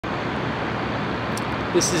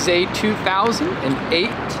This is a 2008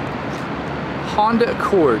 Honda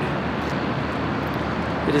Accord.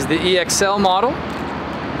 It is the EXL model.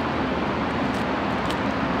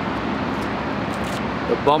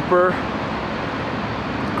 The bumper,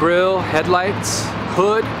 grille, headlights,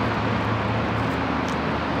 hood,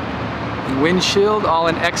 and windshield all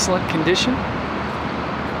in excellent condition.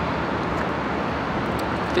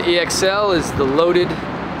 The EXL is the loaded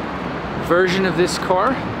version of this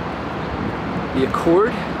car. The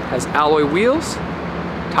Accord has alloy wheels,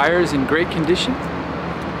 tires in great condition.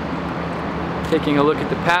 Taking a look at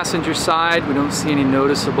the passenger side, we don't see any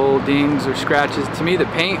noticeable dings or scratches. To me, the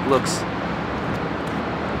paint looks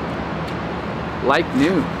like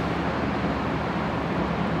new.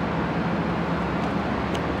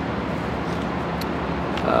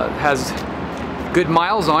 Has good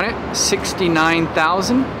miles on it,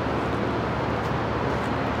 69,000.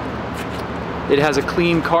 It has a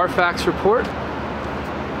clean Carfax report,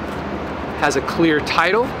 has a clear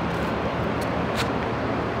title,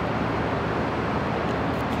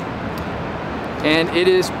 and it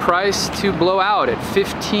is priced to blow out at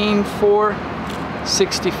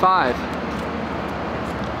 $15,465.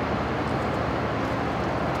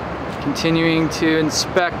 Continuing to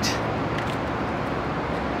inspect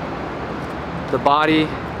the body,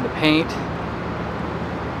 the paint,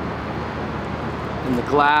 and the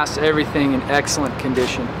glass, everything in excellent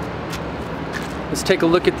condition. Let's take a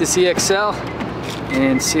look at this EXL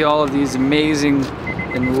and see all of these amazing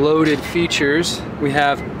and loaded features. We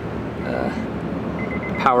have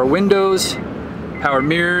power windows, power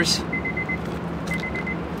mirrors,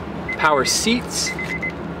 power seats.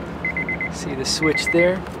 See the switch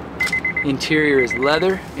there? Interior is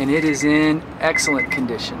leather and it is in excellent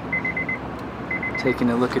condition. Taking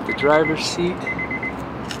a look at the driver's seat.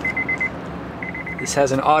 This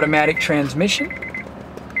has an automatic transmission.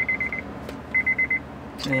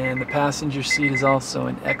 And the passenger seat is also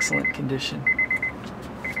in excellent condition.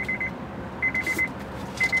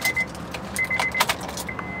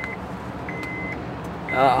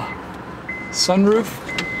 Sunroof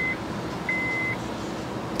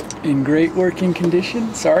in great working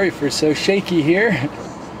condition. Sorry for so shaky here.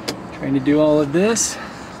 Trying to do all of this.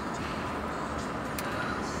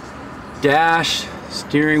 Dash,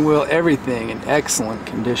 steering wheel, everything in excellent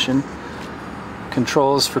condition.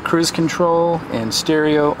 Controls for cruise control and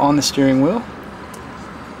stereo on the steering wheel.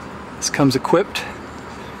 This comes equipped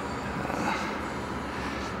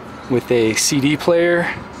with a CD player,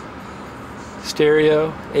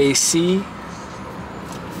 stereo, AC.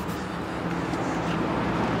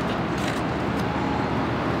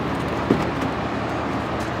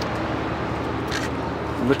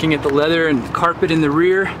 Looking at the leather and carpet in the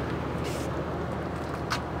rear,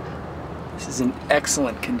 this is in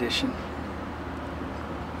excellent condition.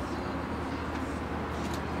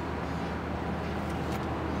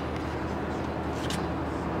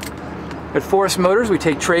 At Forest Motors, we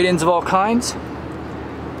take trade-ins of all kinds.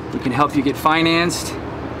 We can help you get financed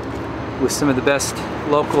with some of the best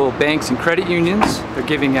local banks and credit unions. They're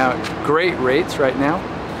giving out great rates right now.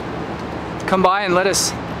 Come by and let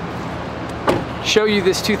us show you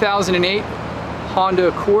this 2008 Honda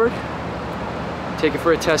Accord. Take it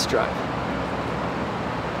for a test drive.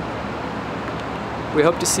 We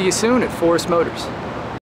hope to see you soon at Forest Motors.